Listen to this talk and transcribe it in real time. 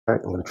All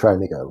right, I'm going to try to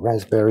make a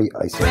raspberry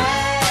icing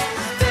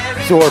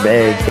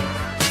sorbet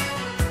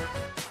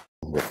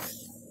with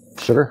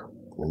sugar.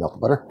 I'm going to melt the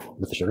butter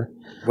with the sugar.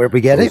 Where'd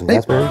we get it?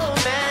 Raspberries.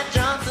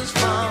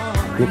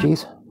 Cream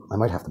cheese. I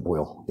might have to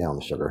boil down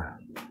the sugar.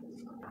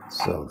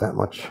 So that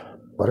much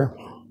butter.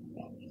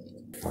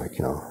 Like,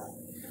 you know,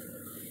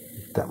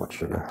 that much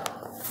sugar.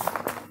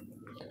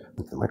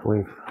 Put the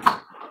microwave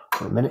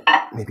for a minute,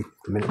 maybe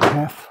a minute and a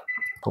half.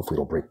 Hopefully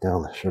it'll break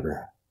down the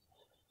sugar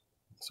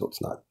so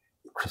it's not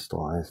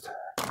crystallized.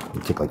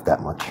 You take like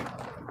that much.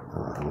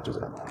 How much is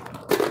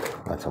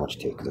that? That's how much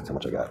you take, because that's how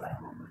much I got.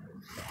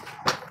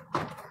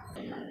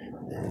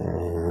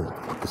 And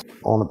put this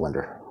all in the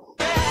blender.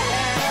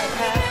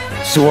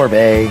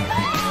 Sorbet.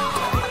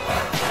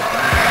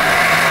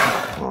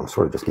 Well, I'm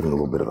sort of just giving a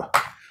little bit of a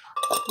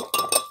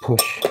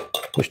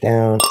push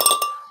down.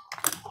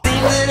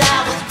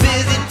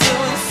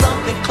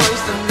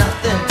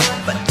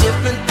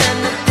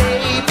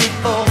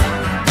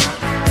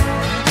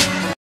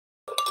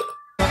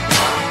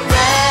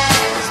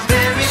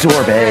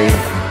 Sorbet.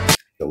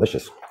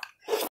 Delicious.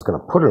 I was gonna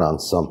put it on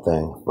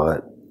something,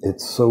 but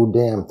it's so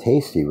damn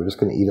tasty. We're just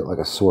gonna eat it like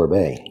a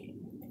sorbet.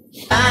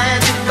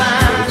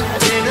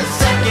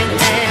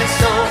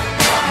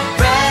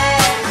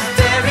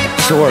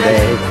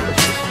 Sorbet.